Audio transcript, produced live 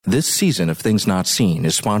This season of Things Not Seen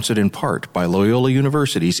is sponsored in part by Loyola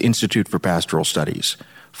University's Institute for Pastoral Studies.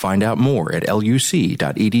 Find out more at luc.edu/IPS.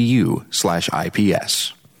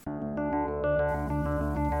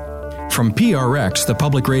 From PRX, the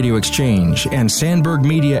Public Radio Exchange, and Sandberg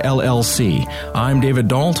Media, LLC, I'm David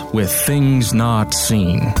Dalt with Things Not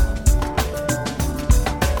Seen.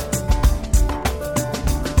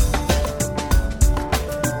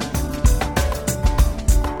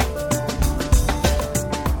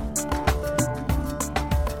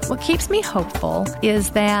 What keeps me hopeful is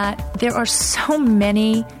that there are so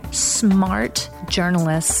many smart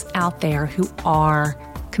journalists out there who are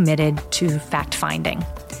committed to fact-finding.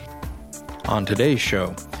 On today's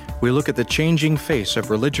show, we look at the changing face of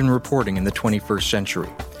religion reporting in the 21st century.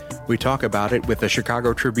 We talk about it with the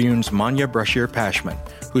Chicago Tribune's Manya Brashear-Pashman,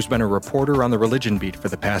 who's been a reporter on the religion beat for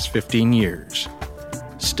the past 15 years.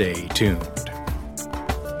 Stay tuned.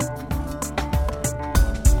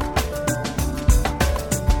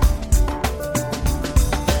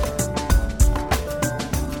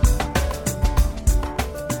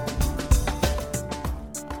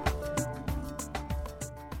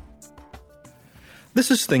 This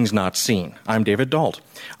is Things Not Seen. I'm David Dalt.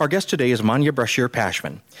 Our guest today is Manya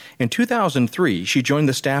Brashear-Pashman. In 2003, she joined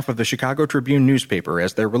the staff of the Chicago Tribune newspaper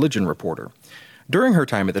as their religion reporter. During her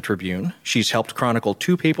time at the Tribune, she's helped chronicle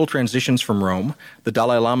 2 papal transitions from Rome, the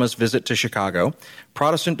Dalai Lama's visit to Chicago,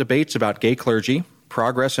 Protestant debates about gay clergy,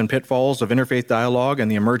 progress and pitfalls of interfaith dialogue, and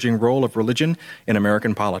the emerging role of religion in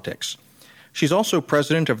American politics. She's also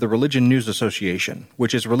president of the Religion News Association,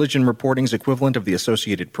 which is religion reporting's equivalent of the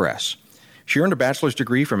Associated Press. She earned a bachelor's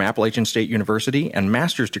degree from Appalachian State University and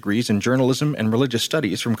master's degrees in journalism and religious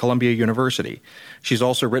studies from Columbia University. She's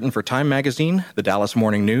also written for Time Magazine, the Dallas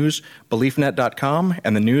Morning News, BeliefNet.com,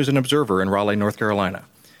 and the News and Observer in Raleigh, North Carolina.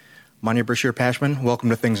 Manya Brashear-Pashman, welcome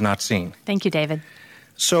to Things Not Seen. Thank you, David.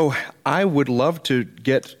 So I would love to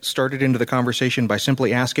get started into the conversation by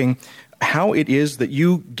simply asking how it is that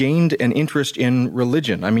you gained an interest in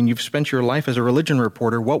religion. I mean, you've spent your life as a religion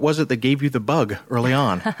reporter. What was it that gave you the bug early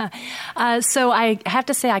on? So I have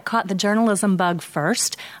to say I caught the journalism bug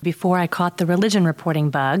first before I caught the religion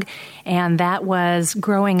reporting bug. And that was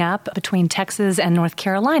growing up between Texas and North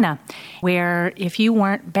Carolina, where if you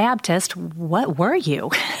weren't Baptist, what were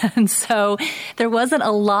you? And so there wasn't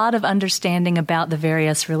a lot of understanding about the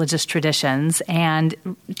various religious traditions. And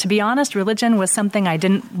to be honest, religion was something I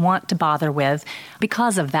didn't want to bother with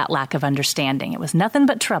because of that lack of understanding. It was nothing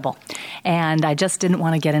but trouble, and I just didn't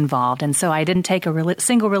want to get involved. And so I didn't take a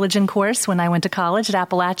single religion course when I went to college at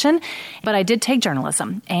Appalachian, but I did take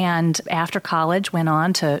journalism. And after college, went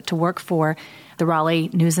on to work for the Raleigh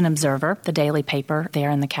News and Observer, the daily paper there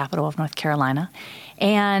in the capital of North Carolina,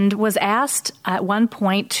 and was asked at one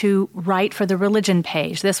point to write for the religion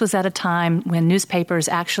page. This was at a time when newspapers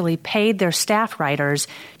actually paid their staff writers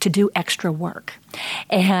to do extra work.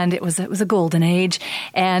 And it was a golden age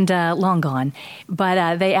and long gone.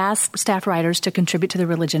 But they asked staff writers to contribute to the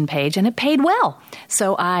religion page, and it paid well.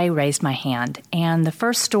 So I raised my hand. And the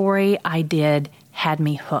first story I did had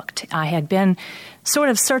me hooked. I had been sort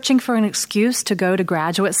of searching for an excuse to go to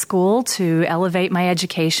graduate school to elevate my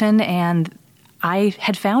education, and I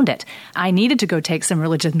had found it. I needed to go take some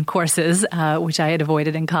religion courses, which I had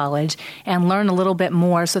avoided in college, and learn a little bit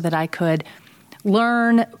more so that I could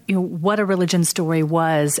learn what a religion story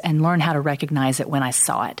was and learn how to recognize it when I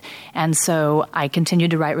saw it. And so I continued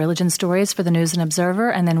to write religion stories for the News and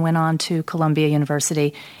Observer and then went on to Columbia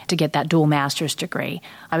University to get that dual master's degree.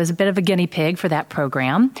 I was a bit of a guinea pig for that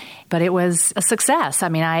program, but it was a success. I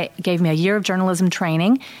mean, it gave me a year of journalism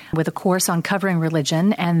training with a course on covering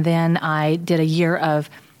religion, and then I did a year of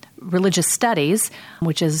religious studies,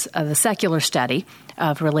 which is the secular study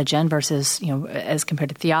of religion versus, as compared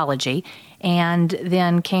to theology, and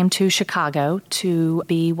then came to Chicago to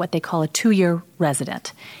be what they call a 2-year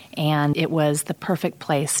resident. And it was the perfect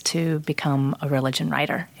place to become a religion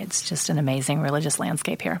writer. It's just an amazing religious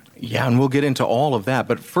landscape here. Yeah, and we'll get into all of that.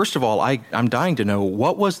 But first of all, I'm dying to know,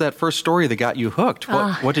 what was that first story that got you hooked?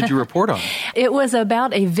 What did you report on? It was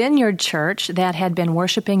about a vineyard church that had been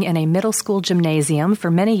worshiping in a middle school gymnasium for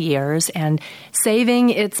many years and saving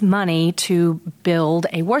its money to build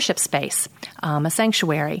a worship space, a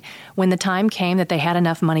sanctuary. When the time came that they had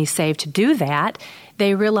enough money saved to do that,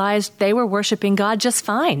 they realized they were worshiping God just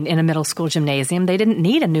fine in a middle school gymnasium. They didn't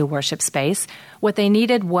need a new worship space. What they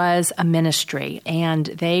needed was a ministry, and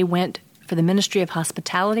they went for the Ministry of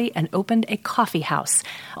Hospitality and opened a coffee house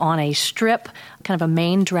on a strip, kind of a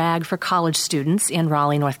main drag for college students in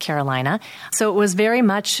Raleigh, North Carolina. So it was very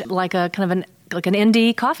much like a kind of an like an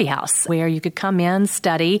indie coffee house where you could come in,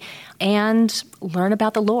 study, and learn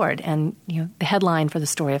about the Lord. And the headline for the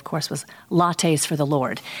story, of course, was Lattes for the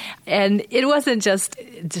Lord. And it wasn't just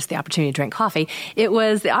the opportunity to drink coffee. It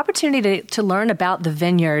was the opportunity to learn about the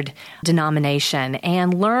Vineyard denomination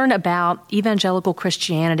and learn about evangelical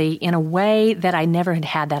Christianity in a way that I never had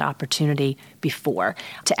had that opportunity before.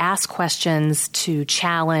 To ask questions, to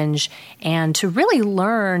challenge, and to really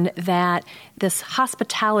learn that this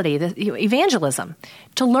hospitality, evangelism,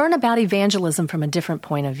 to learn about evangelism from a different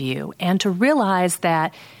point of view, and to realize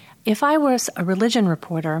that if I was a religion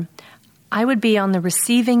reporter, I would be on the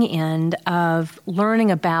receiving end of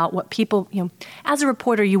learning about what people, as a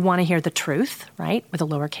reporter, you want to hear the truth, right, with a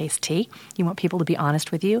lowercase t. You want people to be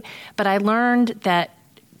honest with you. But I learned that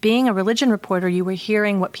being a religion reporter, you were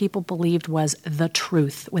hearing what people believed was the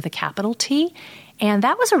truth with a capital T. And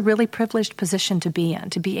that was a really privileged position to be in,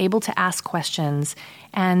 to be able to ask questions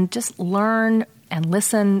and just learn and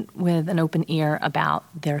listen with an open ear about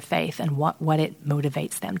their faith and what it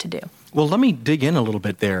motivates them to do. Well, let me dig in a little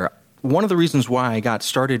bit there. One of the reasons why I got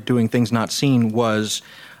started doing Things Not Seen was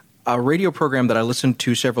a radio program that I listened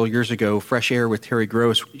to several years ago, Fresh Air with Terry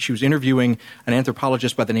Gross. She was interviewing an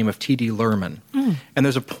anthropologist by the name of T.D. Lerman. And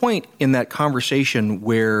there's a point in that conversation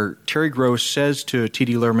where Terry Gross says to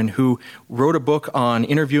T.D. Lerman, who wrote a book on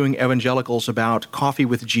interviewing evangelicals about coffee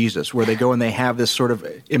with Jesus, where they go and they have this sort of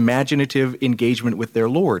imaginative engagement with their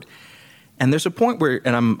Lord. And there's a point where,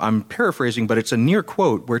 and I'm paraphrasing, but it's a near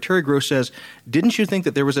quote, where Terry Gross says, "Didn't you think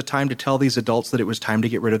that there was a time to tell these adults that it was time to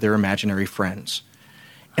get rid of their imaginary friends?"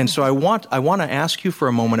 And so I want to ask you for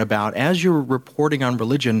a moment about, as you're reporting on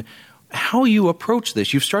religion, how you approach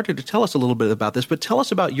this. You've started to tell us a little bit about this, but tell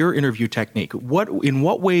us about your interview technique. In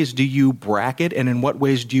what ways do you bracket, and in what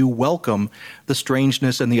ways do you welcome the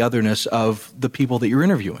strangeness and the otherness of the people that you're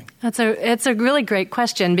interviewing? It's a really great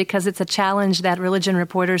question, because it's a challenge that religion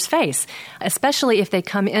reporters face, especially if they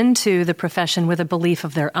come into the profession with a belief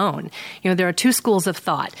of their own. There are two schools of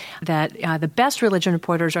thought, that the best religion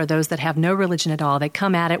reporters are those that have no religion at all. They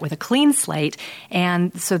come at it with a clean slate,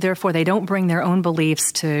 and so therefore they don't bring their own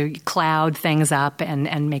beliefs to cloud things up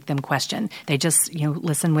and make them question. They just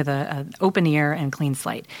listen with an open ear and clean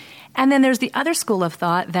slate. And then there's the other school of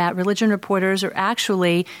thought that religion reporters are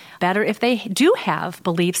actually better if they do have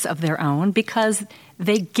beliefs of their own, because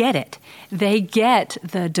they get it. They get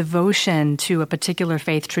the devotion to a particular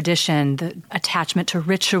faith tradition, the attachment to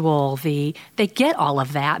ritual. They get all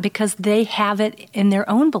of that because they have it in their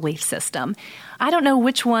own belief system. I don't know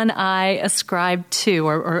which one I ascribe to,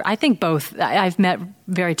 or I think both. I've met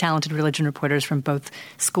very talented religion reporters from both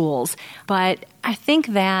schools. But I think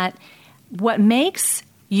that what makes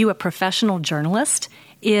you a professional journalist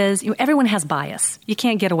is everyone has bias. You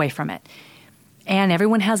can't get away from it. And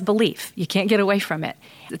everyone has belief. You can't get away from it.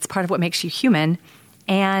 It's part of what makes you human.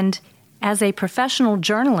 And as a professional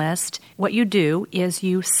journalist, what you do is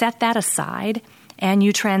you set that aside and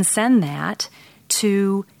you transcend that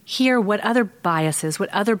to hear what other biases, what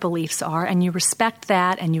other beliefs are, and you respect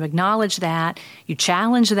that and you acknowledge that, you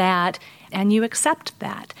challenge that, and you accept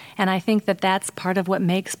that. And I think that that's part of what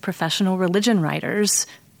makes professional religion writers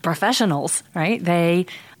professionals, right? They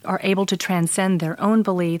are able to transcend their own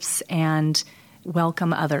beliefs and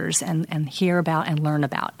welcome others and hear about and learn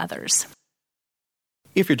about others.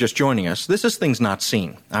 If you're just joining us, this is Things Not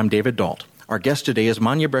Seen. I'm David Dalt. Our guest today is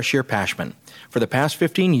Manya Brashear-Pashman. For the past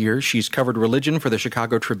 15 years, she's covered religion for the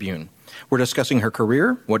Chicago Tribune. We're discussing her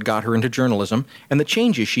career, what got her into journalism, and the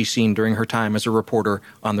changes she's seen during her time as a reporter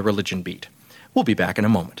on the religion beat. We'll be back in a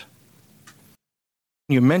moment.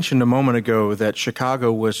 You mentioned a moment ago that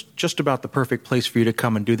Chicago was just about the perfect place for you to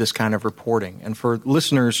come and do this kind of reporting. And for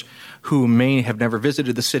listeners who may have never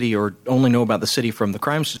visited the city or only know about the city from the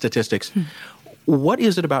crime statistics, what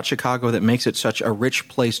is it about Chicago that makes it such a rich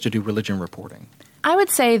place to do religion reporting? I would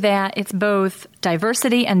say that it's both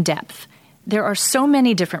diversity and depth. There are so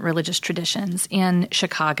many different religious traditions in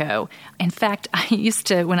Chicago. In fact, I used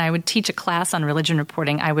to, when I would teach a class on religion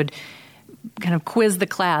reporting, I would kind of quiz the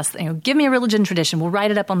class, give me a religion tradition, we'll write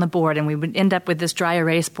it up on the board, and we would end up with this dry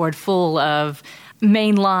erase board full of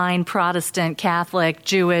mainline, Protestant, Catholic,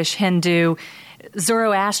 Jewish, Hindu,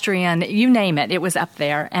 Zoroastrian, you name it, it was up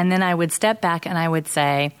there. And then I would step back and I would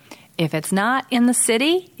say, if it's not in the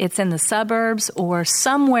city, it's in the suburbs or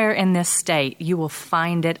somewhere in this state, you will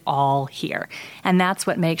find it all here. And that's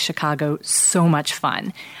what makes Chicago so much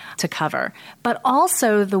fun to cover. But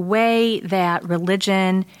also the way that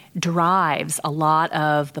religion drives a lot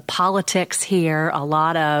of the politics here, a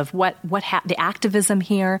lot of the activism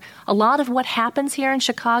here, a lot of what happens here in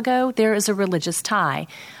Chicago. There is a religious tie.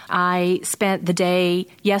 I spent the day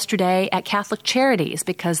yesterday at Catholic Charities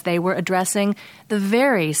because they were addressing the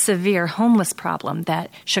very severe homeless problem that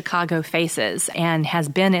Chicago faces, and it has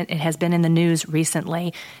been in the news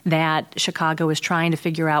recently that Chicago is trying to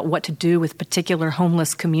figure out what to do with particular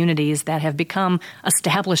homeless communities that have become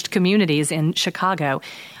established communities in Chicago.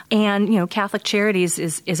 And, Catholic Charities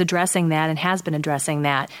is addressing that and has been addressing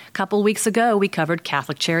that. A couple of weeks ago, we covered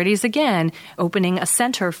Catholic Charities again, opening a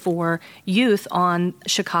center for youth on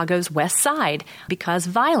Chicago's west side because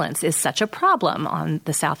violence is such a problem on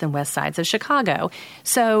the south and west sides of Chicago.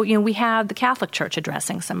 So, we have the Catholic Church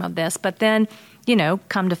addressing some of this, but then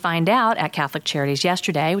come to find out at Catholic Charities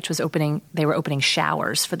yesterday, which was they were opening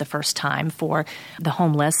showers for the first time for the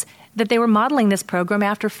homeless, that they were modeling this program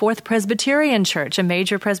after Fourth Presbyterian Church, a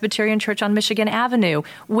major Presbyterian church on Michigan Avenue,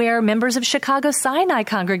 where members of Chicago Sinai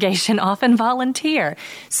congregation often volunteer.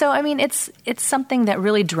 So, it's something that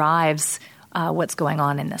really drives what's going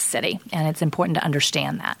on in this city, and it's important to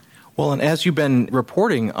understand that. Well, and as you've been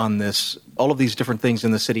reporting on this, all of these different things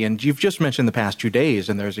in the city, and you've just mentioned the past 2 days,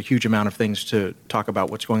 and there's a huge amount of things to talk about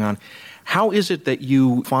what's going on. How is it that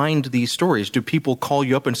you find these stories? Do people call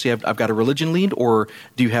you up and say, I've got a religion lead, or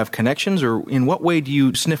do you have connections, or in what way do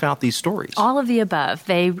you sniff out these stories? All of the above.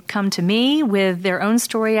 They come to me with their own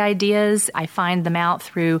story ideas. I find them out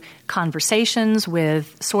through conversations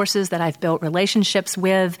with sources that I've built relationships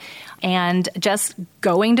with, and just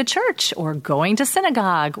going to church or going to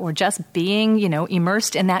synagogue or just being,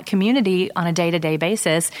 immersed in that community on a day-to-day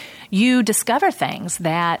basis. You discover things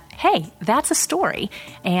that, hey, that's a story,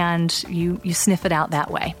 and you sniff it out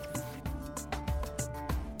that way.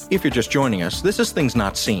 If you're just joining us, this is Things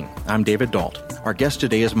Not Seen. I'm David Dault. Our guest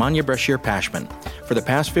today is Manya Brashear-Pashman. For the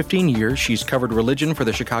past 15 years, she's covered religion for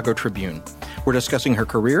the Chicago Tribune. We're discussing her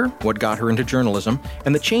career, what got her into journalism,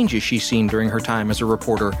 and the changes she's seen during her time as a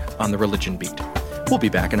reporter on the religion beat. We'll be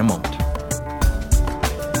back in a moment.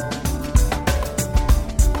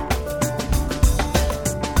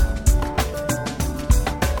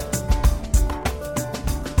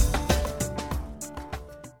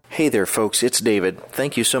 Hey there, folks. It's David.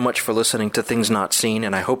 Thank you so much for listening to Things Not Seen,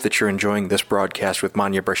 and I hope that you're enjoying this broadcast with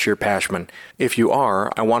Manya Brashear-Pashman. If you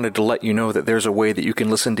are, I wanted to let you know that there's a way that you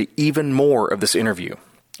can listen to even more of this interview.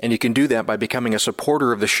 And you can do that by becoming a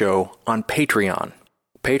supporter of the show on Patreon.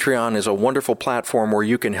 Patreon is a wonderful platform where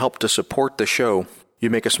you can help to support the show.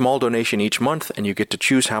 You make a small donation each month, and you get to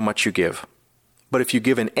choose how much you give. But if you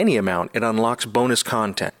give in any amount, it unlocks bonus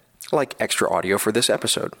content, like extra audio for this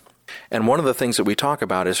episode. And one of the things that we talk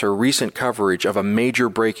about is her recent coverage of a major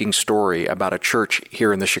breaking story about a church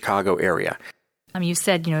here in the Chicago area. You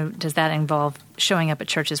said, does that involve showing up at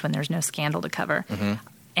churches when there's no scandal to cover? Mm-hmm.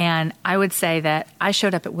 And I would say that I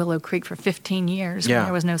showed up at Willow Creek for 15 years when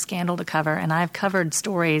there was no scandal to cover, and I've covered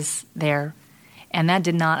stories there, and that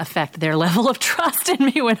did not affect their level of trust in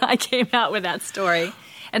me when I came out with that story.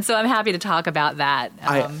 And so I'm happy to talk about that.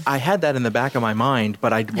 I had that in the back of my mind,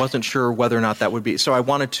 but I wasn't sure whether or not that would be. So I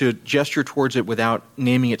wanted to gesture towards it without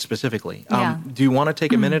naming it specifically. Do you want to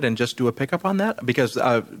take a minute and just do a pickup on that? Because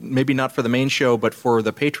maybe not for the main show, but for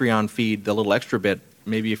the Patreon feed, the little extra bit,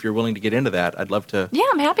 maybe if you're willing to get into that, I'd love to. Yeah,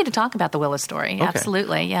 I'm happy to talk about the Willow story. Okay.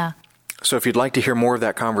 Absolutely, yeah. So if you'd like to hear more of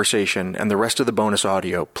that conversation and the rest of the bonus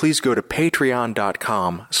audio, please go to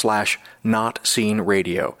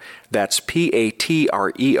patreon.com/notseenradio. That's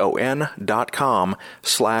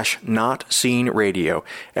patreon.com/notseenradio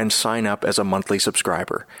and sign up as a monthly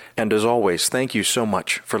subscriber. And as always, thank you so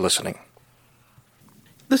much for listening.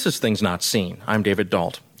 This is Things Not Seen. I'm David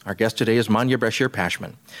Dault. Our guest today is Manya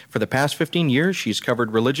Brashear-Pashman. For the past 15 years, she's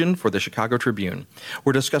covered religion for the Chicago Tribune.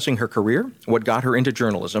 We're discussing her career, what got her into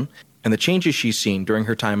journalism, and the changes she's seen during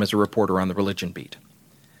her time as a reporter on the religion beat.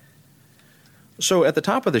 So at the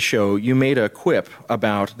top of the show, you made a quip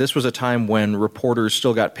about this was a time when reporters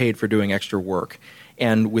still got paid for doing extra work.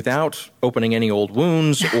 And without opening any old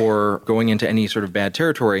wounds or going into any sort of bad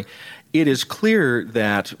territory, it is clear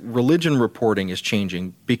that religion reporting is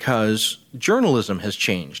changing because journalism has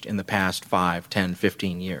changed in the past 5, 10,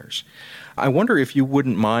 15 years. I wonder if you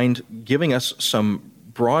wouldn't mind giving us some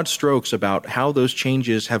broad strokes about how those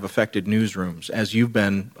changes have affected newsrooms as you've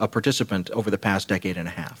been a participant over the past decade and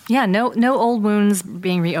a half. Yeah, no old wounds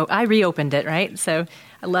being reopened. I reopened it, right? So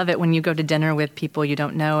I love it when you go to dinner with people you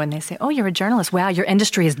don't know and they say, oh, you're a journalist. Wow, your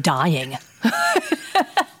industry is dying.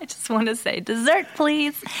 I just want to say, dessert,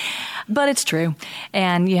 please. But it's true,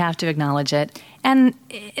 and you have to acknowledge it. And,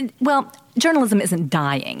 journalism isn't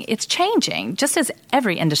dying. It's changing, just as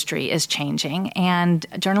every industry is changing, and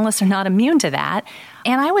journalists are not immune to that.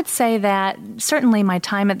 And I would say that certainly my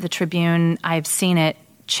time at the Tribune, I've seen it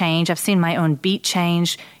change. I've seen my own beat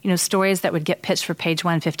change. Stories that would get pitched for page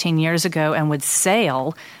 1 15 years ago and would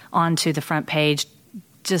sail onto the front page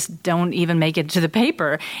just don't even make it to the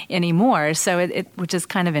paper anymore. So which is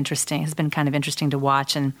kind of interesting, has been kind of interesting to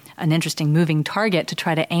watch and an interesting moving target to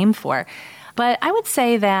try to aim for. But I would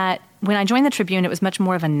say that when I joined the Tribune, it was much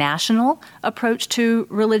more of a national approach to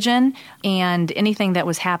religion, and anything that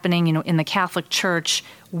was happening, in the Catholic Church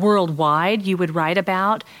worldwide, you would write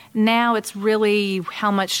about. Now it's really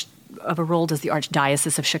how much of a role does the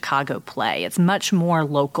Archdiocese of Chicago play? It's much more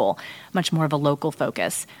local, much more of a local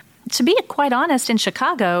focus. To be quite honest, in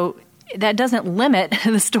Chicago, that doesn't limit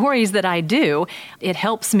the stories that I do. It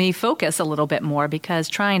helps me focus a little bit more, because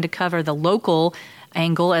trying to cover the local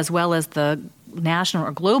angle as well as the national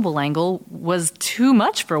or global angle was too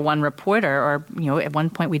much for one reporter, or, at one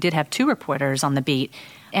point we did have 2 reporters on the beat,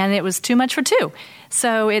 and it was too much for 2.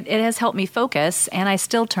 So it has helped me focus, and I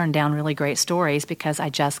still turn down really great stories because I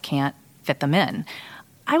just can't fit them in.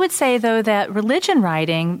 I would say, though, that religion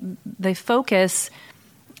writing, the focus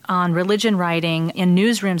on religion writing in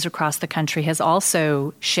newsrooms across the country has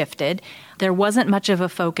also shifted. There wasn't much of a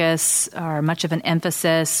focus or much of an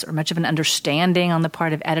emphasis or much of an understanding on the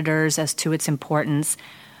part of editors as to its importance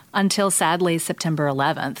until, sadly, September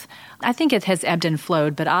 11th. I think it has ebbed and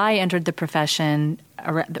flowed, but I entered the profession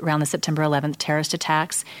around the September 11th terrorist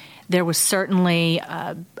attacks. There was certainly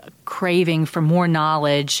a craving for more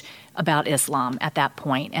knowledge about Islam at that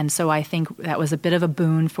point. And so I think that was a bit of a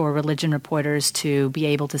boon for religion reporters to be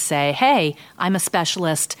able to say, hey, I'm a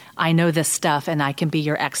specialist, I know this stuff, and I can be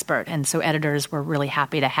your expert. And so editors were really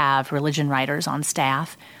happy to have religion writers on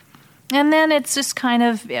staff. And then it's just kind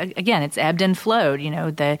of, again, it's ebbed and flowed.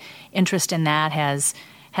 The interest in that has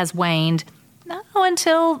waned.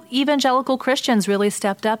 Until evangelical Christians really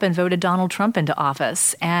stepped up and voted Donald Trump into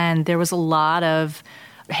office. And there was a lot of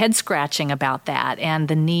head scratching about that and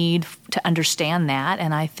the need to understand that.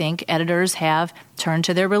 And I think editors have turned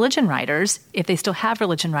to their religion writers. If they still have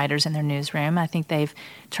religion writers in their newsroom, I think they've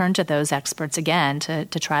turned to those experts again to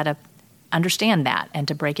try to understand that and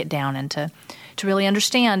to break it down and to really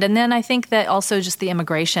understand. And then I think that also just the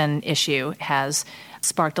immigration issue has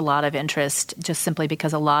sparked a lot of interest, just simply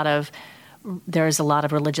because there's a lot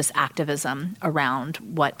of religious activism around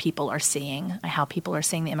what people are seeing, how people are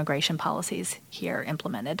seeing the immigration policies here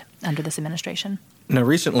implemented under this administration. Now,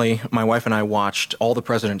 recently, my wife and I watched All the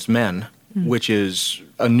President's Men, which is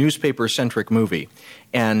a newspaper-centric movie,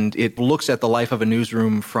 and it looks at the life of a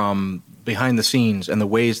newsroom from behind the scenes and the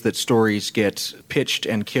ways that stories get pitched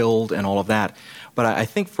and killed and all of that. But I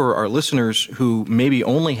think for our listeners who maybe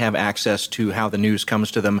only have access to how the news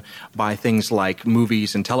comes to them by things like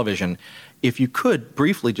movies and television, if you could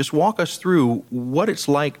briefly just walk us through what it's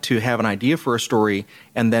like to have an idea for a story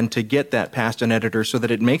and then to get that past an editor so that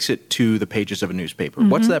it makes it to the pages of a newspaper.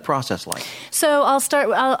 What's that process like? So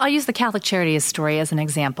I'll use the Catholic Charities story as an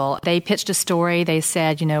example. They pitched a story. They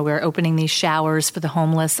said, we're opening these showers for the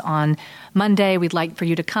homeless on Monday. We'd like for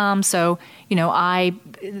you to come. So,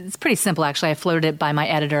 it's pretty simple, actually. I floated it by my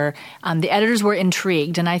editor. The editors were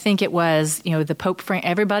intrigued, and I think it was, the Pope,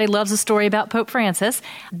 everybody loves a story about Pope Francis.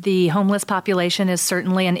 The homeless population is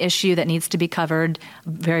certainly an issue that needs to be covered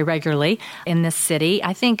very regularly in this city,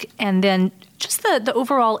 I think. And then just the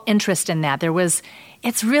overall interest in that. There's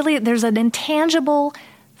an intangible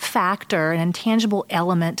factor, an intangible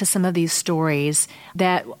element to some of these stories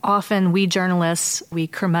that often we journalists, we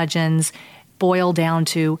curmudgeons, boil down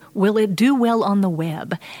to, will it do well on the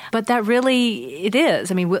web? But that really, it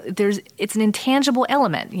is. I mean, it's an intangible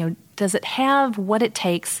element. Does it have what it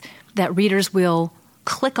takes that readers will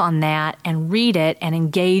click on that and read it and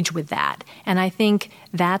engage with that? And I think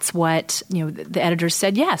that's what, the editors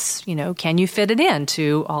said, yes, can you fit it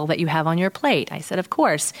into all that you have on your plate? I said, of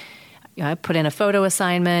course. I put in a photo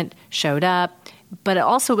assignment, showed up. But it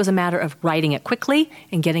also was a matter of writing it quickly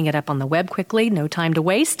and getting it up on the web quickly, no time to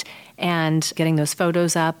waste, and getting those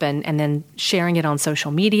photos up and then sharing it on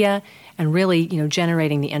social media and really,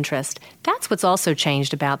 generating the interest. That's what's also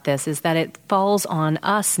changed about this, is that it falls on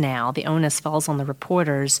us now. The onus falls on the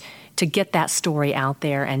reporters to get that story out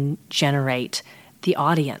there and generate the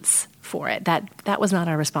audience for it. That was not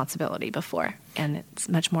our responsibility before, and it's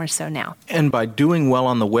much more so now. And by doing well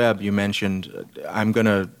on the web, you mentioned, I'm going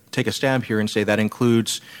to take a stab here and say that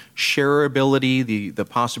includes shareability, the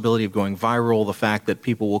possibility of going viral, the fact that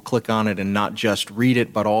people will click on it and not just read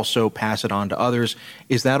it, but also pass it on to others.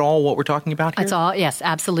 Is that all what we're talking about here? That's all, yes,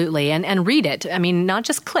 absolutely. And read it. I mean, not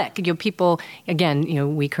just click. People,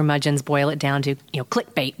 again, we curmudgeons boil it down to,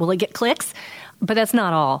 clickbait. Will it get clicks? But that's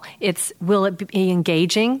not all. Will it be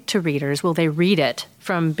engaging to readers? Will they read it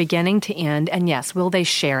from beginning to end? And yes, will they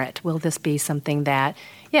share it? Will this be something that,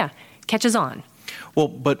 catches on? Well,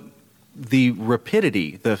 but the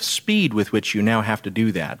rapidity, the speed with which you now have to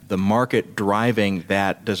do that, the market driving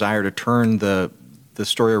that desire to turn the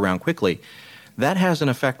story around quickly, that has an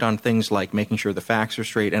effect on things like making sure the facts are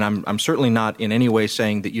straight. And I'm certainly not in any way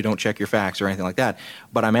saying that you don't check your facts or anything like that.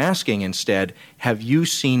 But I'm asking instead, have you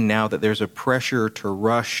seen now that there's a pressure to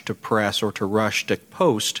rush to press or to rush to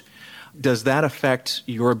post? Does that affect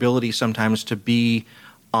your ability sometimes to be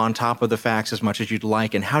on top of the facts as much as you'd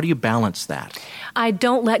like? And how do you balance that? I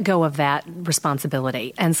don't let go of that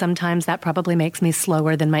responsibility. And sometimes that probably makes me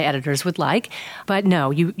slower than my editors would like. But no,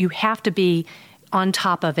 you have to be on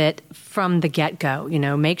top of it from the get-go.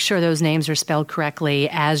 Make sure those names are spelled correctly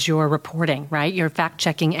as you're reporting, right? You're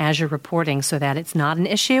fact-checking as you're reporting so that it's not an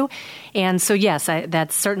issue. And so, yes,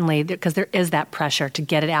 that's certainly, because there is that pressure to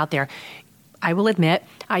get it out there. I will admit,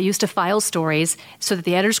 I used to file stories so that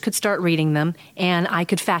the editors could start reading them and I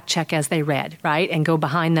could fact-check as they read, right? And go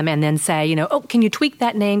behind them and then say, can you tweak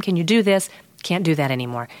that name? Can you do this? Can't do that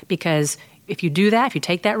anymore because if you do that, if you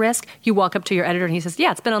take that risk, you walk up to your editor and he says,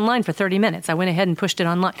 it's been online for 30 minutes. I went ahead and pushed it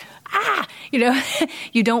online.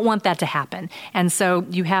 You don't want that to happen. And so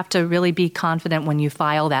you have to really be confident when you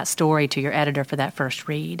file that story to your editor for that first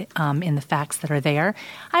read in the facts that are there.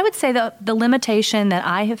 I would say the limitation that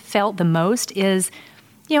I have felt the most is,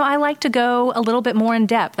 I like to go a little bit more in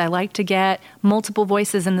depth. I like to get multiple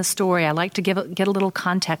voices in the story. I like to get a little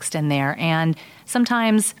context in there. And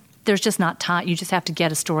sometimes there's just not time. You just have to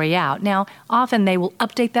get a story out. Now, often they will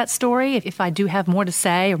update that story. If I do have more to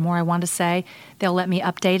say or more I want to say, they'll let me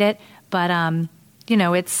update it. But,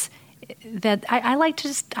 it's that I like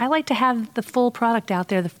to have the full product out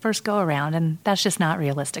there the first go around, and that's just not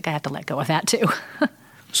realistic. I have to let go of that too.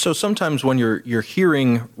 So sometimes when you're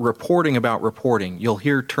hearing reporting about reporting, you'll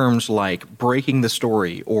hear terms like breaking the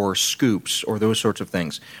story or scoops or those sorts of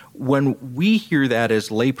things. When we hear that as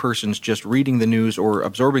laypersons just reading the news or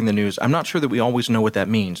absorbing the news, I'm not sure that we always know what that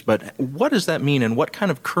means. But what does that mean and what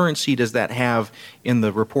kind of currency does that have in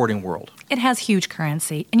the reporting world? It has huge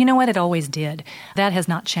currency. And you know what? It always did. That has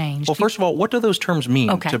not changed. Well, first of all, what do those terms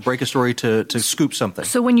mean to break a story, to scoop something?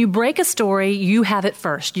 So when you break a story, you have it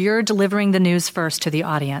first. You're delivering the news first to the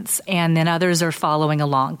audience, and then others are following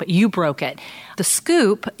along. But you broke it. The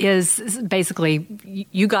scoop is basically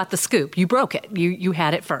you got the scoop. You broke it. You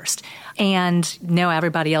had it first. And now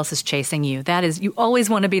everybody else is chasing you. That is, you always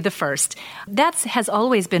want to be the first. That has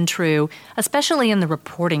always been true, especially in the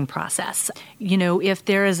reporting process. If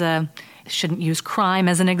there is shouldn't use crime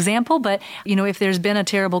as an example, but, if there's been a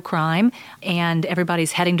terrible crime and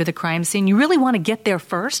everybody's heading to the crime scene, you really want to get there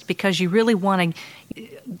first because you really want to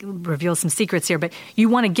reveal some secrets here, but you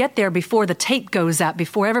want to get there before the tape goes up,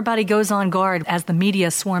 before everybody goes on guard as the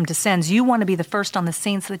media swarm descends. You want to be the first on the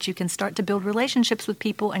scene so that you can start to build relationships with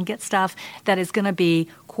people and get stuff that is going to be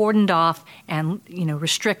cordoned off and,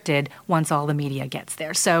 restricted once all the media gets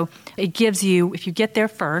there. So it gives you, if you get there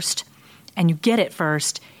first and you get it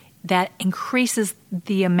first, that increases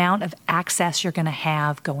the amount of access you're going to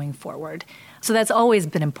have going forward. So that's always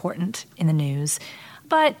been important in the news.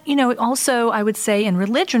 But, also I would say in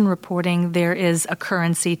religion reporting, there is a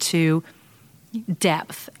currency to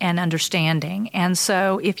depth and understanding. And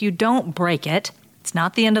so if you don't break it, it's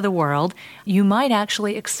not the end of the world. You might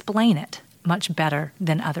actually explain it much better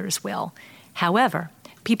than others will. However,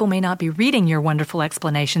 people may not be reading your wonderful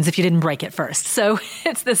explanations if you didn't break it first. So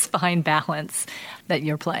it's this fine balance that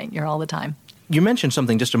you're playing. You're all the time. You mentioned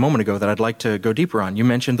something just a moment ago that I'd like to go deeper on. You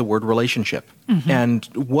mentioned the word relationship. Mm-hmm. And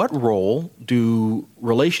what role do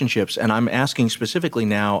relationships, and I'm asking specifically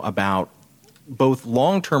now about both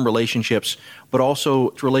long-term relationships, but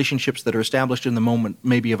also relationships that are established in the moment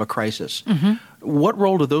maybe of a crisis. Mm-hmm. What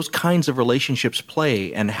role do those kinds of relationships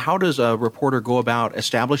play, and how does a reporter go about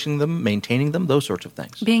establishing them, maintaining them, those sorts of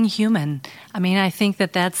things? Being human. I mean, I think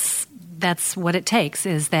that's what it takes,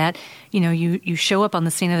 is that, you show up on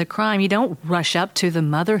the scene of the crime. You don't rush up to the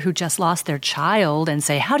mother who just lost their child and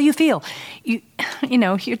say, how do you feel?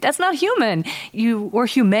 That's not human or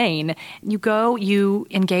humane. You go, you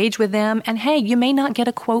engage with them, and hey, you may not get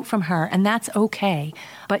a quote from her, and that's okay.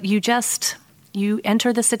 But you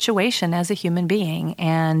enter the situation as a human being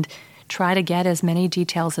and try to get as many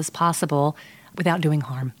details as possible without doing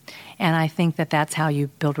harm. And I think that that's how you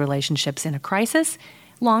build relationships in a crisis.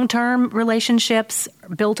 Long-term relationships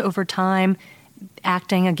built over time,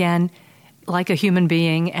 acting, again, like a human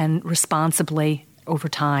being and responsibly over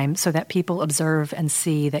time so that people observe and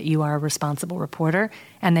see that you are a responsible reporter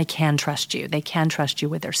and they can trust you. They can trust you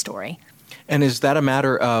with their story. And is that a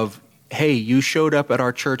matter of, hey, you showed up at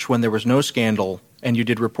our church when there was no scandal and you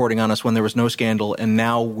did reporting on us when there was no scandal, and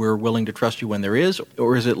now we're willing to trust you when there is?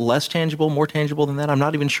 Or is it less tangible, more tangible than that? I'm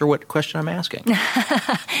not even sure what question I'm asking.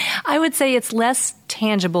 I would say it's less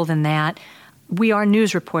tangible than that. We are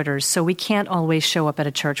news reporters, so we can't always show up at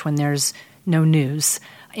a church when there's no news.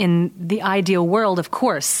 In the ideal world, of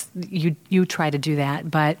course, you try to do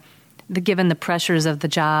that, but given the pressures of the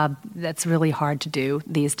job, that's really hard to do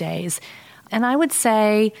these days. And I would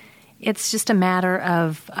say it's just a matter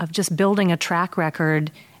of just building a track record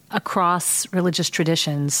across religious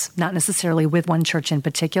traditions, not necessarily with one church in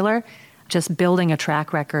particular, just building a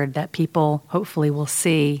track record that people hopefully will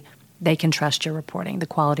see they can trust your reporting, the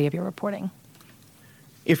quality of your reporting.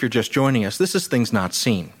 If you're just joining us, this is Things Not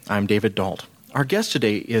Seen. I'm David Dalt. Our guest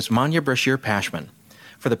today is Manya Brashear Pashman.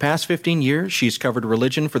 For the past 15 years, she's covered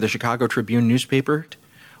religion for the Chicago Tribune newspaper.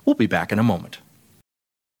 We'll be back in a moment.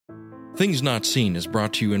 Things Not Seen is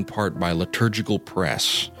brought to you in part by Liturgical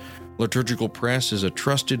Press. Liturgical Press is a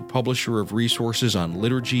trusted publisher of resources on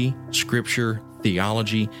liturgy, scripture,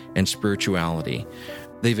 theology, and spirituality.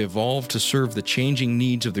 They've evolved to serve the changing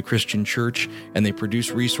needs of the Christian church, and they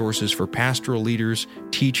produce resources for pastoral leaders,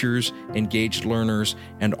 teachers, engaged learners,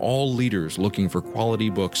 and all leaders looking for quality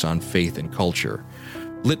books on faith and culture.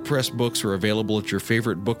 Lit Press books are available at your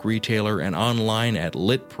favorite book retailer and online at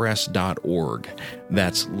litpress.org.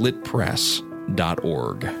 That's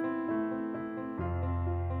litpress.org.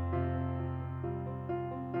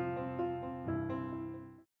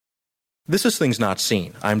 This is Things Not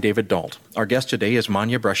Seen. I'm David Dalt. Our guest today is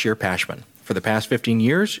Manya Brashear Pashman. For the past 15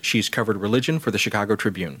 years, she's covered religion for the Chicago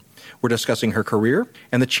Tribune. We're discussing her career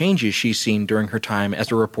and the changes she's seen during her time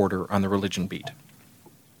as a reporter on the religion beat.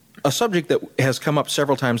 A subject that has come up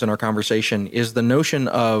several times in our conversation is the notion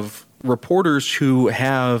of reporters who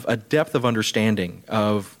have a depth of understanding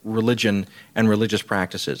of religion and religious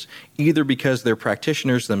practices, either because they're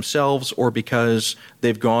practitioners themselves or because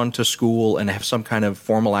they've gone to school and have some kind of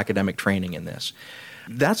formal academic training in this.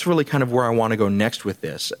 That's really kind of where I want to go next with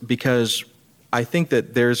this, because I think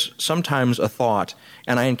that there's sometimes a thought,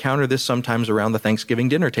 and I encounter this sometimes around the Thanksgiving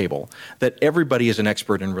dinner table, that everybody is an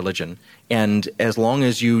expert in religion. And as long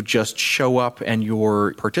as you just show up and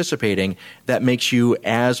you're participating, that makes you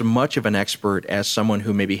as much of an expert as someone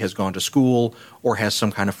who maybe has gone to school or has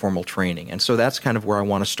some kind of formal training. And so that's kind of where I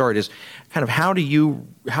want to start, is kind of how do you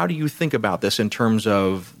think about this in terms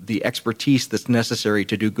of the expertise that's necessary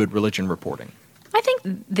to do good religion reporting? I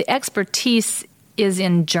think the expertise is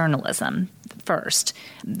in journalism first.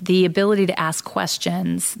 The ability to ask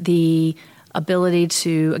questions, the ability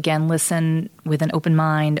to, again, listen with an open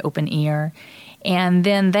mind, open ear, and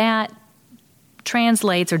then that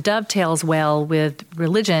translates or dovetails well with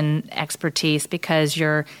religion expertise because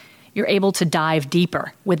you're able to dive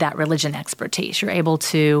deeper with that religion expertise. You're able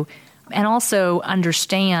to, and also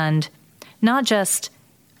understand not just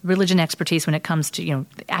religion expertise when it comes to,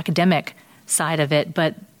 the academic side of it,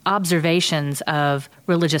 but observations of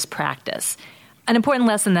religious practice. An important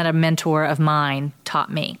lesson that a mentor of mine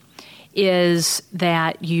taught me is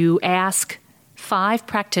that you ask 5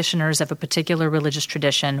 practitioners of a particular religious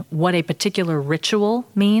tradition what a particular ritual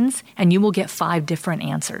means, and you will get 5 different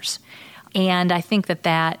answers. And I think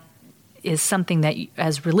that is something that,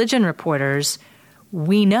 as religion reporters,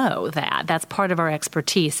 we know that. That's part of our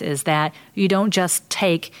expertise, is that you don't just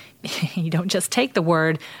take the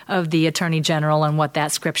word of the Attorney General and what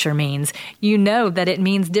that scripture means. You know that it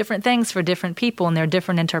means different things for different people, and there are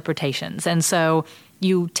different interpretations. And so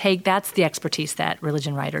that's the expertise that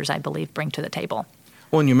religion writers, I believe, bring to the table.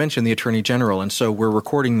 Well, and you mentioned the Attorney General, and so we're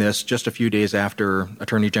recording this just a few days after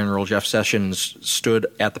Attorney General Jeff Sessions stood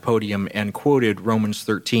at the podium and quoted Romans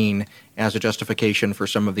 13 as a justification for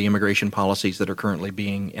some of the immigration policies that are currently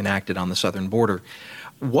being enacted on the southern border.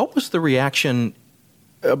 What was the reaction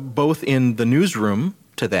both in the newsroom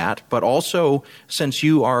to that, but also since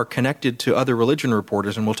you are connected to other religion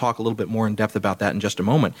reporters, and we'll talk a little bit more in depth about that in just a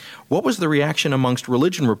moment, what was the reaction amongst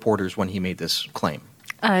religion reporters when he made this claim?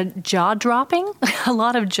 Jaw-dropping, a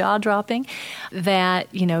lot of jaw-dropping, that,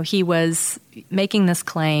 he was making this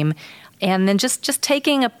claim and then just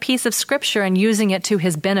taking a piece of scripture and using it to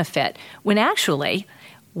his benefit, when actually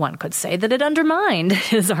one could say that it undermined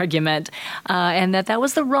his argument, and that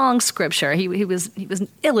was the wrong scripture. He was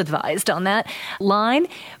ill-advised on that line,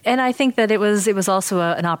 and I think that it was also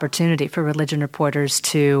an opportunity for religion reporters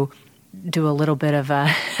to do a little bit of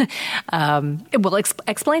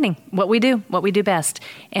explaining what we do best,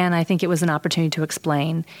 and I think it was an opportunity to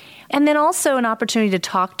explain, and then also an opportunity to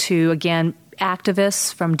talk to, again,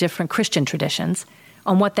 activists from different Christian traditions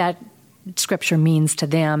on what that scripture means to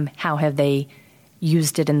them. How have they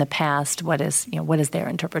used it in the past? What is their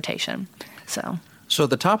interpretation? So at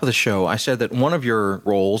the top of the show, I said that one of your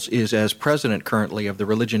roles is as president currently of the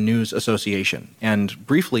Religion News Association. And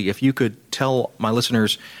briefly, if you could tell my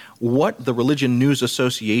listeners what the Religion News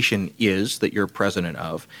Association is that you're president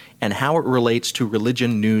of, and how it relates to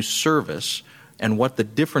Religion News Service, and what the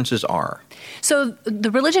differences are. So the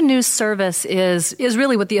Religion News Service is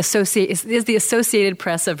really what the Associated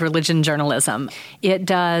Press of religion journalism. It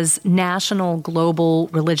does national, global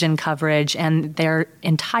religion coverage, and their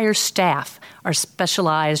entire staff are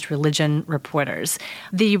specialized religion reporters.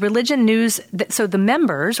 The religion news, so the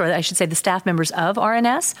members, or I should say the staff members of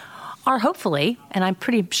RNS, are hopefully, and I'm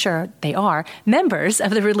pretty sure they are, members of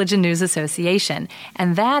the Religion News Association.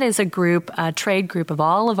 And that is a trade group of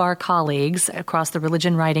all of our colleagues across the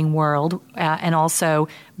religion writing world, and also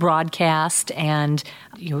broadcast and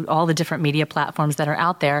all the different media platforms that are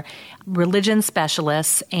out there, religion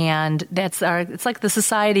specialists, and it's like the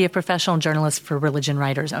Society of Professional Journalists for Religion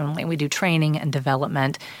Writers only. We do training and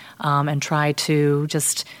development and try to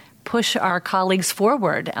just push our colleagues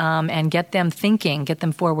forward and get them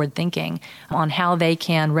forward thinking on how they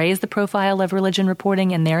can raise the profile of religion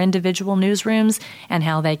reporting in their individual newsrooms and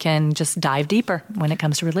how they can just dive deeper when it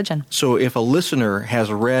comes to religion. So if a listener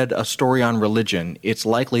has read a story on religion, it's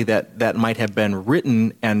likely that might have been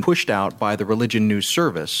written and pushed out by the Religion News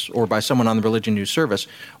Service or by someone on the Religion News Service,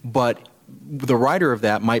 but the writer of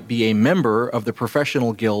that might be a member of the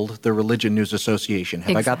professional guild, the Religion News Association.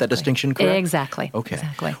 Have I got that distinction correct? Exactly. Okay.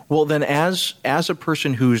 Exactly. Well, then as a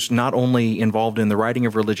person who's not only involved in the writing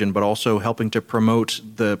of religion, but also helping to promote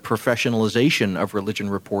the professionalization of religion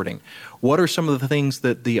reporting, what are some of the things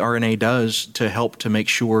that the RNA does to help to make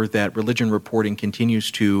sure that religion reporting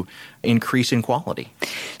continues to increase in quality?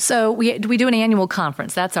 So we do an annual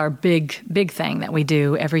conference. That's our big thing that we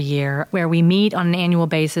do every year, where we meet on an annual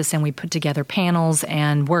basis and we put together panels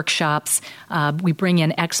and workshops. We bring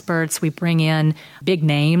in experts. We bring in big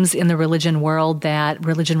names in the religion world that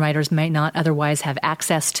religion writers may not otherwise have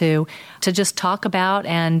access to just talk about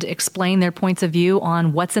and explain their points of view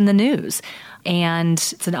on what's in the news. And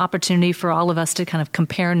it's an opportunity for all of us to kind of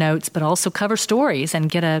compare notes, but also cover stories and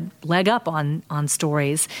get a leg up on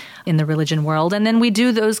stories in the religion world. And then we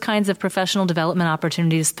do those kinds of professional development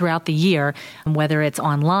opportunities throughout the year, whether it's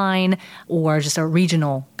online or just a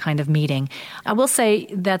regional kind of meeting. I will say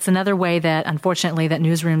that's another way that, unfortunately, that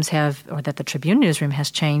newsrooms have, or that the Tribune newsroom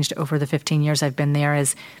has changed over the 15 years I've been there,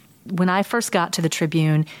 is when I first got to the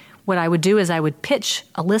Tribune, what I would do is I would pitch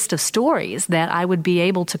a list of stories that I would be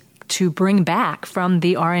able to bring back from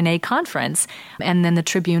the RNA conference, and then the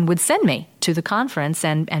Tribune would send me to the conference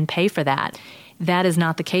and pay for that. That is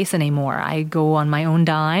not the case anymore. I go on my own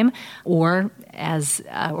dime or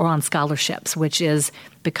on scholarships, which is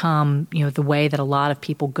become the way that a lot of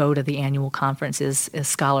people go to the annual conference is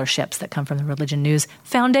scholarships that come from the Religion News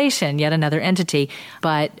Foundation, yet another entity,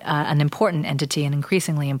 but an important entity, an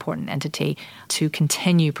increasingly important entity to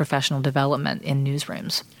continue professional development in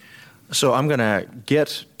newsrooms. So I'm going to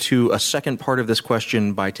get to a second part of this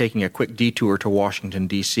question by taking a quick detour to Washington,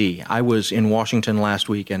 D.C. I was in Washington last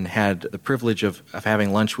week and had the privilege of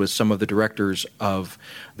having lunch with some of the directors of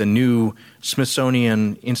the new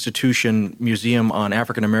Smithsonian Institution Museum on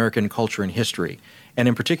African American Culture and History. And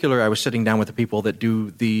in particular, I was sitting down with the people that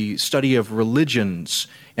do the study of religions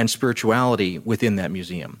and spirituality within that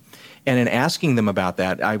museum. And in asking them about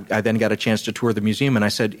that, I then got a chance to tour the museum, and I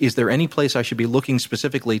said, is there any place I should be looking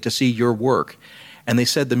specifically to see your work? And they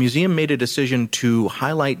said the museum made a decision to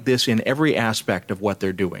highlight this in every aspect of what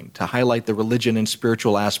they're doing, to highlight the religion and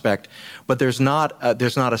spiritual aspect, but there's not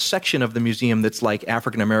a section of the museum that's like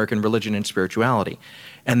African American religion and spirituality.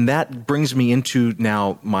 And that brings me into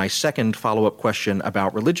now my second follow-up question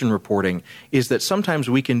about religion reporting, is that sometimes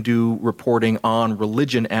we can do reporting on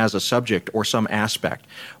religion as a subject or some aspect,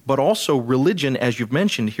 but also religion, as you've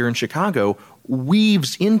mentioned here in Chicago,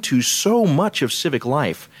 weaves into so much of civic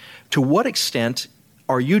life. To what extent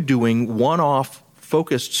are you doing one-off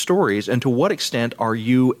focused stories, and to what extent are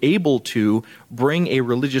you able to bring a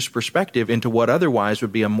religious perspective into what otherwise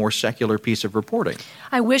would be a more secular piece of reporting?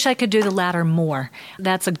 I wish I could do the latter more.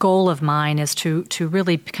 That's a goal of mine, is to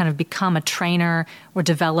really kind of become a trainer or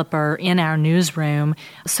developer in our newsroom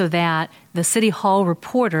so that the City Hall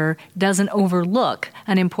reporter doesn't overlook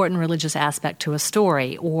an important religious aspect to a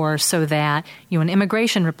story, or so that an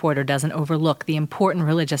immigration reporter doesn't overlook the important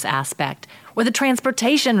religious aspect, or the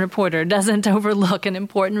transportation reporter doesn't overlook an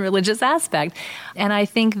important religious aspect. And I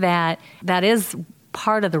think that is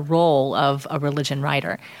part of the role of a religion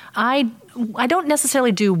writer. I don't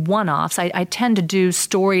necessarily do one-offs. I tend to do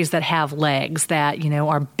stories that have legs, that,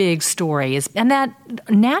 are big stories, and that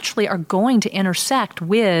naturally are going to intersect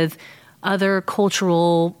with other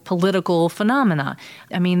cultural, political phenomena.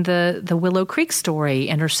 I mean, the Willow Creek story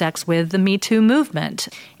intersects with the Me Too movement,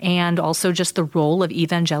 and also just the role of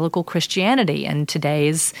evangelical Christianity in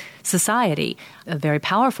today's society, a very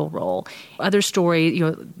powerful role. Other story,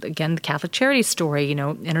 again, the Catholic Charities story,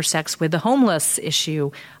 intersects with the homeless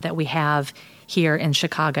issue that we have here in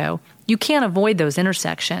Chicago. You can't avoid those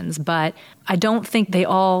intersections, but I don't think they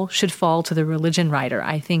all should fall to the religion writer.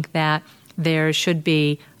 I think that there should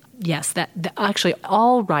be actually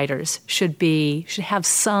all writers should have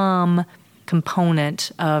some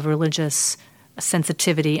component of religious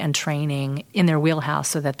sensitivity and training in their wheelhouse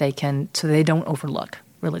so that they don't overlook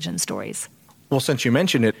religion stories. Well, since you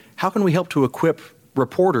mentioned it, how can we help to equip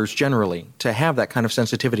reporters generally to have that kind of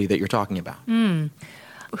sensitivity that you're talking about?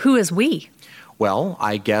 Who is we? Well,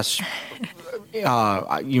 I guess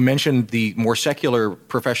you mentioned the more secular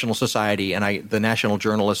professional society and the National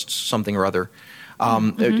Journalists something or other.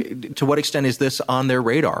 To what extent is this on their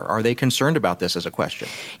radar? Are they concerned about this as a question?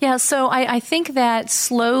 Yeah, so I think that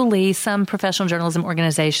slowly some professional journalism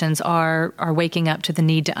organizations are waking up to the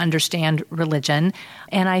need to understand religion.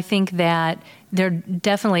 And I think that they're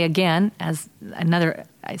definitely, again, as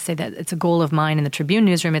I say that it's a goal of mine in the Tribune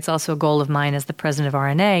newsroom. It's also a goal of mine as the president of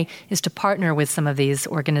RNA, is to partner with some of these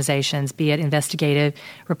organizations, be it investigative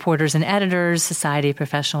reporters and editors, Society of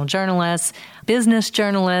Professional Journalists, business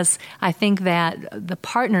journalists. I think that the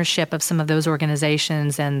partnership of some of those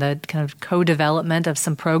organizations and the kind of co-development of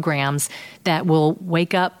some programs that will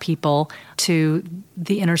wake up people to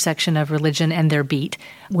the intersection of religion and their beat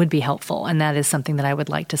would be helpful. And that is something that I would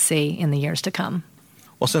like to see in the years to come.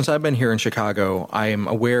 Well, since I've been here in Chicago, I am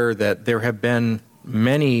aware that there have been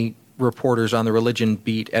many reporters on the religion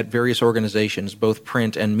beat at various organizations, both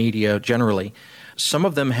print and media generally. Some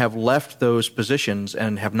of them have left those positions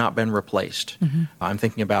and have not been replaced. Mm-hmm. I'm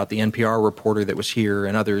thinking about the NPR reporter that was here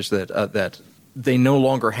and others that they no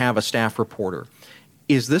longer have a staff reporter.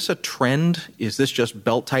 Is this a trend? Is this just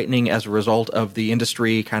belt-tightening as a result of the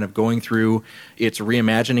industry kind of going through its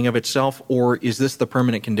reimagining of itself? Or is this the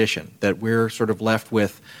permanent condition, that we're sort of left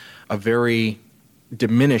with a very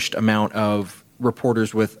diminished amount of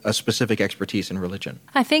reporters with a specific expertise in religion?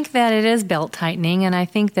 I think that it is belt-tightening, and I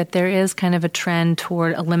think that there is kind of a trend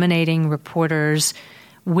toward eliminating reporters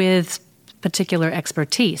with particular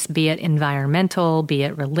expertise, be it environmental, be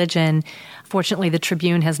it religion. Fortunately, the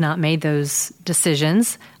Tribune has not made those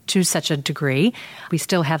decisions to such a degree. We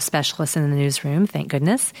still have specialists in the newsroom, thank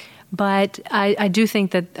goodness. But I do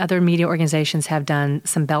think that other media organizations have done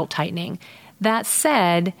some belt-tightening. That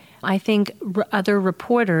said, I think other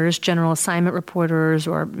reporters, general assignment reporters,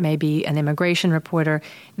 or maybe an immigration reporter,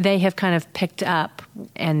 they have kind of picked up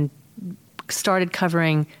and started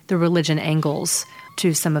covering the religion angles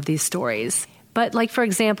to some of these stories. But like, for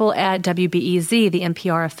example, at WBEZ, the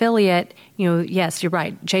NPR affiliate, yes, you're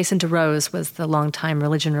right. Jason DeRose was the longtime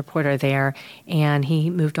religion reporter there, and he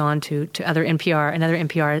moved on to another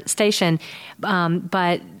NPR station.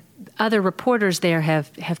 But other reporters there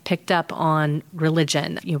have picked up on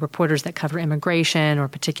religion, reporters that cover immigration or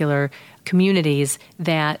particular communities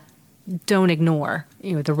that don't ignore,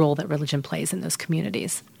 the role that religion plays in those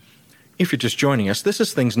communities. If you're just joining us, this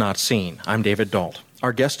is Things Not Seen. I'm David Dalt.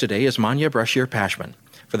 Our guest today is Manya Brashear-Pashman.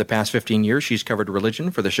 For the past 15 years, she's covered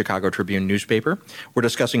religion for the Chicago Tribune newspaper. We're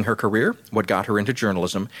discussing her career, what got her into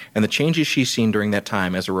journalism, and the changes she's seen during that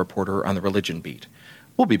time as a reporter on the religion beat.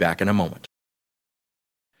 We'll be back in a moment.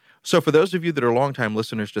 So for those of you that are longtime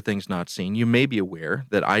listeners to Things Not Seen, you may be aware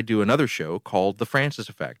that I do another show called The Francis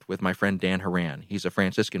Effect with my friend Dan Horan. He's a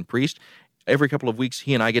Franciscan priest. Every couple of weeks,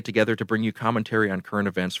 he and I get together to bring you commentary on current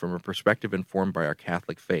events from a perspective informed by our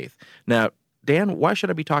Catholic faith. Now, Dan, why should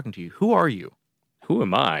I be talking to you? Who are you? Who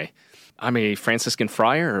am I? I'm a Franciscan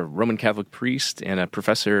friar, a Roman Catholic priest, and a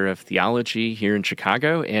professor of theology here in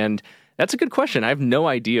Chicago. And That's a good question. I have no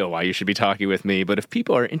idea why you should be talking with me, but if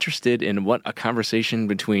people are interested in what a conversation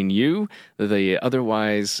between you, the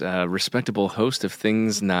otherwise respectable host of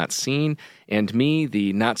Things Not Seen, and me,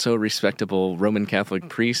 the not-so-respectable Roman Catholic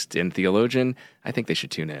priest and theologian, I think they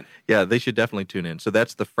should tune in. Yeah, they should definitely tune in. So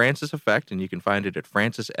that's The Francis Effect, and you can find it at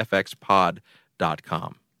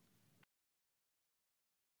francisfxpod.com.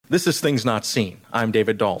 This is Things Not Seen. I'm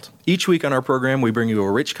David Dalt. Each week on our program, we bring you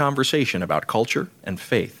a rich conversation about culture and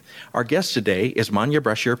faith. Our guest today is Manya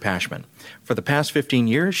Brashear-Pashman. For the past 15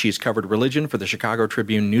 years, she's covered religion for the Chicago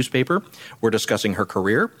Tribune newspaper. We're discussing her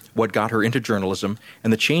career, what got her into journalism,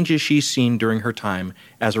 and the changes she's seen during her time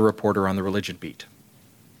as a reporter on the religion beat.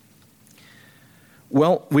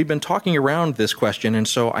 Well, we've been talking around this question, and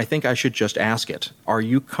so I think I should just ask it. Are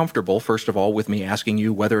you comfortable, first of all, with me asking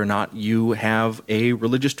you whether or not you have a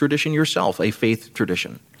religious tradition yourself, a faith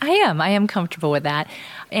tradition? I am comfortable with that.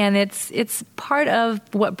 And it's part of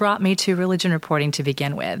what brought me to religion reporting to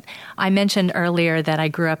begin with. I mentioned earlier that I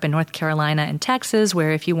grew up in North Carolina and Texas,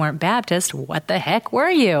 where if you weren't Baptist, what the heck were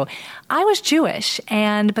you? I was Jewish,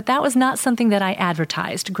 but that was not something that I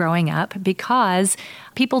advertised growing up because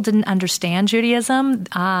people didn't understand Judaism.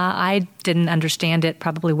 I didn't understand it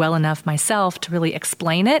probably well enough myself to really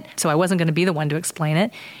explain it, so I wasn't going to be the one to explain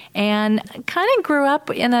it. And kind of grew up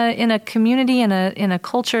in a community, in a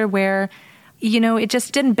culture where, it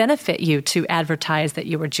just didn't benefit you to advertise that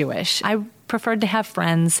you were Jewish. I preferred to have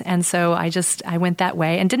friends, and so I went that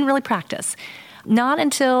way and didn't really practice. Not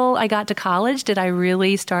until I got to college did I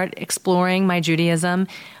really start exploring my Judaism.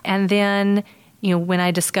 And then, when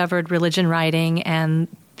I discovered religion writing and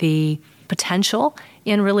the potential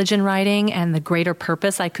in religion writing and the greater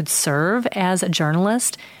purpose I could serve as a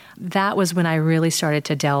journalist, that was when I really started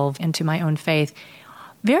to delve into my own faith,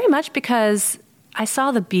 very much because I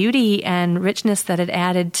saw the beauty and richness that it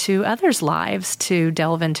added to others' lives to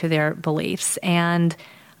delve into their beliefs, and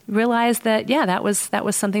realized that, that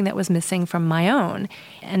was something that was missing from my own,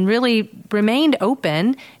 and really remained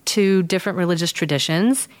open to different religious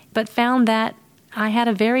traditions, but found that I had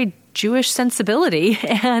a very Jewish sensibility,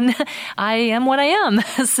 and I am what I am.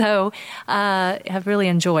 So I've really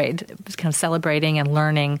enjoyed kind of celebrating and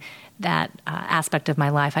learning that aspect of my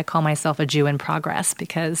life. I call myself a Jew in progress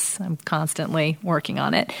because I'm constantly working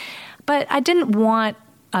on it. But I didn't want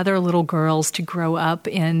other little girls to grow up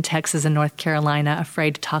in Texas and North Carolina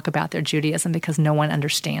afraid to talk about their Judaism because no one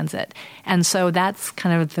understands it. And so that's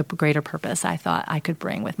kind of the greater purpose I thought I could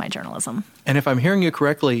bring with my journalism. And if I'm hearing you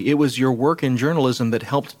correctly, it was your work in journalism that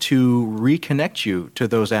helped to reconnect you to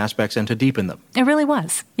those aspects and to deepen them. It really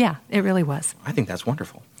was. Yeah, it really was. I think that's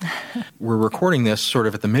wonderful. We're recording this sort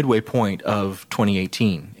of at the midway point of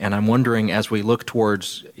 2018, and I'm wondering, as we look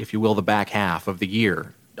towards, if you will, the back half of the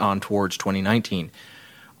year on towards 2019,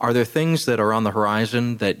 are there things that are on the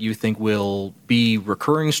horizon that you think will be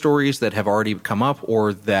recurring stories that have already come up,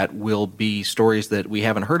 or that will be stories that we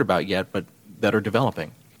haven't heard about yet but that are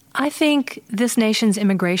developing? I think this nation's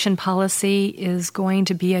immigration policy is going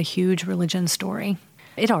to be a huge religion story.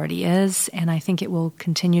 It already is, and I think it will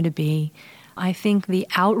continue to be. I think the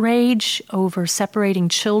outrage over separating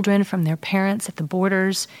children from their parents at the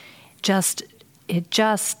borders it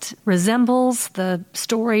just resembles the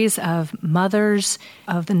stories of mothers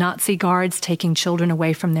of the Nazi guards taking children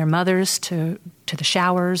away from their mothers to the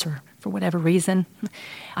showers or for whatever reason.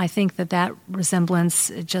 I think that resemblance,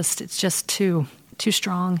 it's just too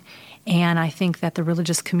strong. And I think that the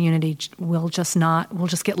religious community will just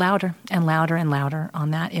get louder and louder and louder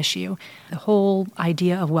on that issue. The whole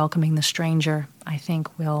idea of welcoming the stranger, I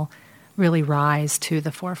think, will really rise to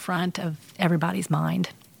the forefront of everybody's mind.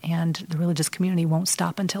 And the religious community won't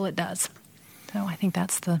stop until it does. So I think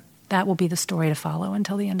that will be the story to follow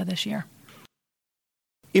until the end of this year.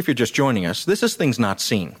 If you're just joining us, this is Things Not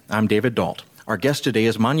Seen. I'm David Dalt. Our guest today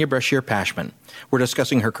is Manya Brashear-Pashman. We're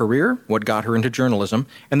discussing her career, what got her into journalism,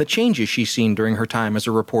 and the changes she's seen during her time as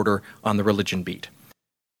a reporter on the religion beat.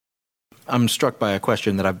 I'm struck by a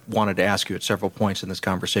question that I've wanted to ask you at several points in this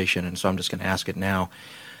conversation, and so I'm just going to ask it now.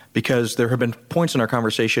 Because there have been points in our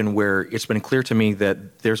conversation where it's been clear to me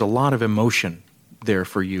that there's a lot of emotion there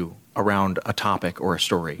for you around a topic or a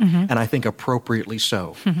story, and I think appropriately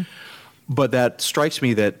so. But that strikes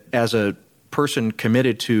me that as a person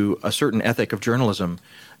committed to a certain ethic of journalism,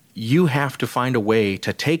 you have to find a way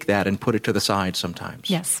to take that and put it to the side sometimes.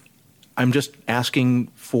 Yes. I'm just asking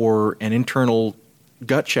for an internal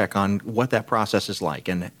gut check on what that process is like.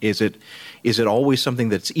 And is it always something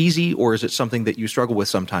that's easy, or is it something that you struggle with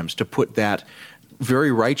sometimes to put that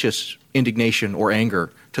very righteous indignation or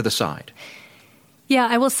anger to the side? Yeah,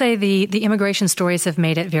 I will say the immigration stories have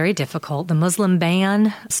made it very difficult. The Muslim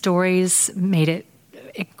ban stories made it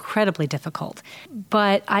incredibly difficult.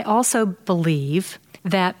 But I also believe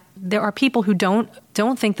that there are people who don't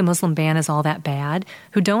think the Muslim ban is all that bad,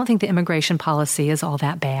 who don't think the immigration policy is all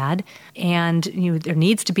that bad, and there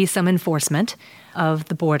needs to be some enforcement of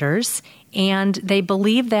the borders, and they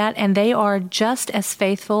believe that, and they are just as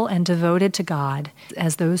faithful and devoted to God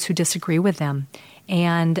as those who disagree with them.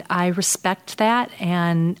 And I respect that,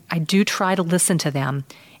 and I do try to listen to them,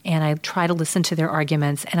 and I try to listen to their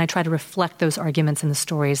arguments, and I try to reflect those arguments in the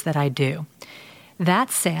stories that I do.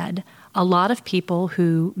 That said, a lot of people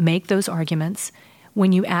who make those arguments,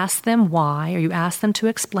 when you ask them why or you ask them to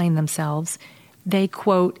explain themselves, they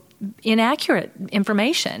quote inaccurate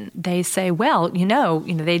information. They say, well,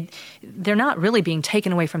 they're not really being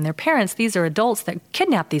taken away from their parents. These are adults that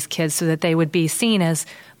kidnapped these kids so that they would be seen as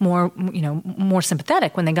more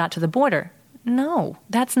sympathetic when they got to the border. No,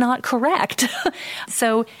 that's not correct.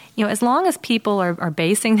 So, as long as people are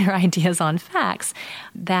basing their ideas on facts,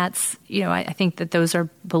 that's, I think that those are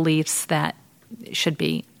beliefs that should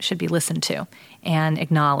be listened to and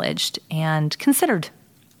acknowledged and considered.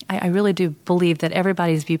 I really do believe that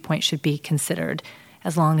everybody's viewpoint should be considered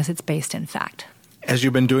as long as it's based in fact. As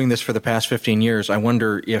you've been doing this for the past 15 years, I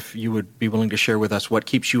wonder if you would be willing to share with us what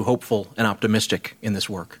keeps you hopeful and optimistic in this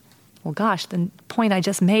work. Well, gosh, the point I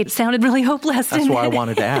just made sounded really hopeless. That's why I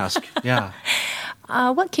wanted to ask. Yeah.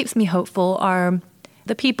 What keeps me hopeful are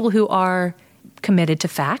the people who are committed to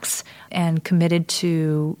facts and committed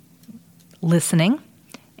to listening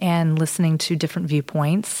to different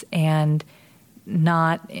viewpoints and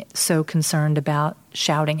not so concerned about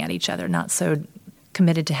shouting at each other, not so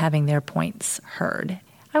committed to having their points heard.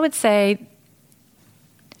 I would say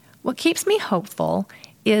what keeps me hopeful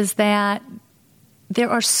is that there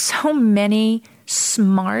are so many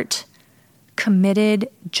smart, committed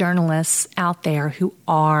journalists out there who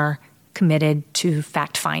are committed to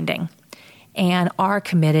fact-finding and are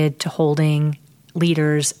committed to holding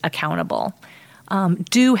leaders accountable,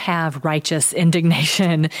 do have righteous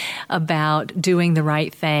indignation about doing the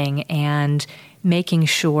right thing and making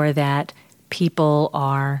sure that people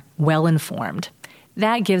are well-informed.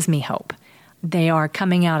 That gives me hope. They are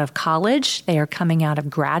coming out of college, they are coming out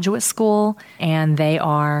of graduate school, and they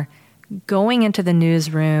are going into the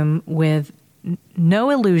newsroom with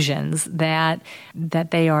no illusions that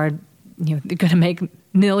they are going to make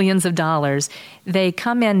millions of dollars. They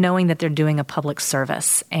come in knowing that they're doing a public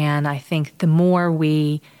service. And I think the more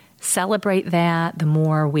we celebrate that, the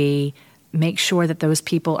more we make sure that those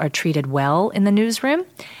people are treated well in the newsroom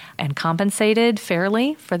and compensated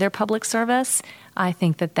fairly for their public service, I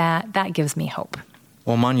think that gives me hope.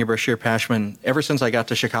 Well, Manya Bashir Pashman, ever since I got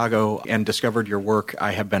to Chicago and discovered your work,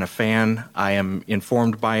 I have been a fan. I am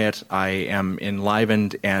informed by it. I am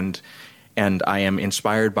enlivened and I am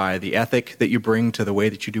inspired by the ethic that you bring to the way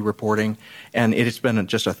that you do reporting. And it has been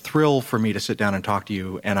just a thrill for me to sit down and talk to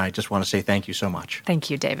you, and I just want to say thank you so much. Thank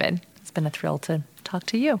you, David. It's been a thrill to talk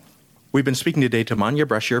to you. We've been speaking today to Manya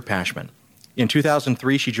Bashir Pashman. In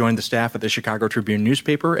 2003, she joined the staff at the Chicago Tribune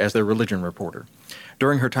newspaper as their religion reporter.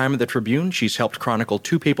 During her time at the Tribune, she's helped chronicle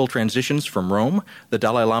 2 papal transitions from Rome, the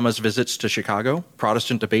Dalai Lama's visits to Chicago,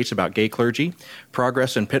 Protestant debates about gay clergy,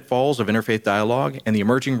 progress and pitfalls of interfaith dialogue, and the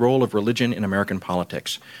emerging role of religion in American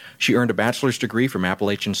politics. She earned a bachelor's degree from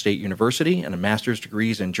Appalachian State University and a master's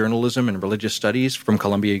degrees in journalism and religious studies from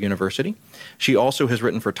Columbia University. She also has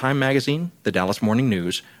written for Time Magazine, the Dallas Morning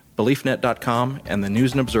News, BeliefNet.com, and the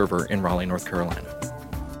News and Observer in Raleigh, North Carolina.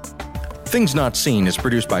 Things Not Seen is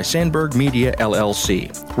produced by Sandberg Media,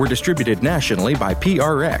 LLC. We're distributed nationally by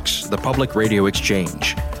PRX, the Public Radio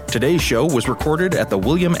Exchange. Today's show was recorded at the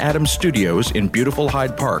William Adams Studios in beautiful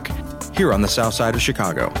Hyde Park, here on the south side of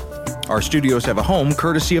Chicago. Our studios have a home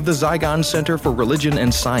courtesy of the Zygon Center for Religion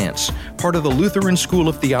and Science, part of the Lutheran School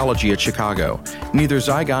of Theology at Chicago. Neither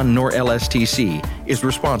Zygon nor LSTC is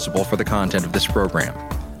responsible for the content of this program.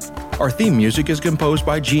 Our theme music is composed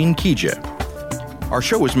by Gene Kija. Our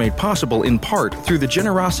show is made possible in part through the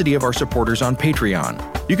generosity of our supporters on Patreon.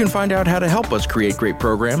 You can find out how to help us create great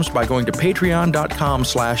programs by going to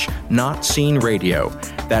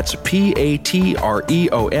patreon.com/notseenradio. That's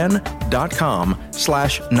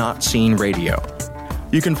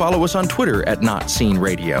patreon.com/notseenradio. You can follow us on Twitter at Not Seen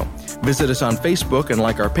Radio. Visit us on Facebook and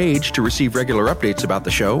like our page to receive regular updates about the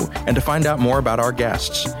show and to find out more about our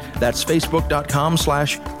guests. That's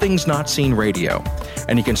facebook.com/thingsnotseenradio.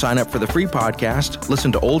 And you can sign up for the free podcast,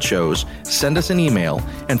 listen to old shows, send us an email,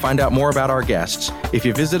 and find out more about our guests if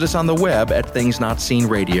you visit us on the web at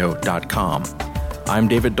thingsnotseenradio.com. I'm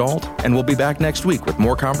David Dault, and we'll be back next week with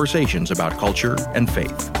more conversations about culture and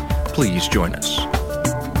faith. Please join us.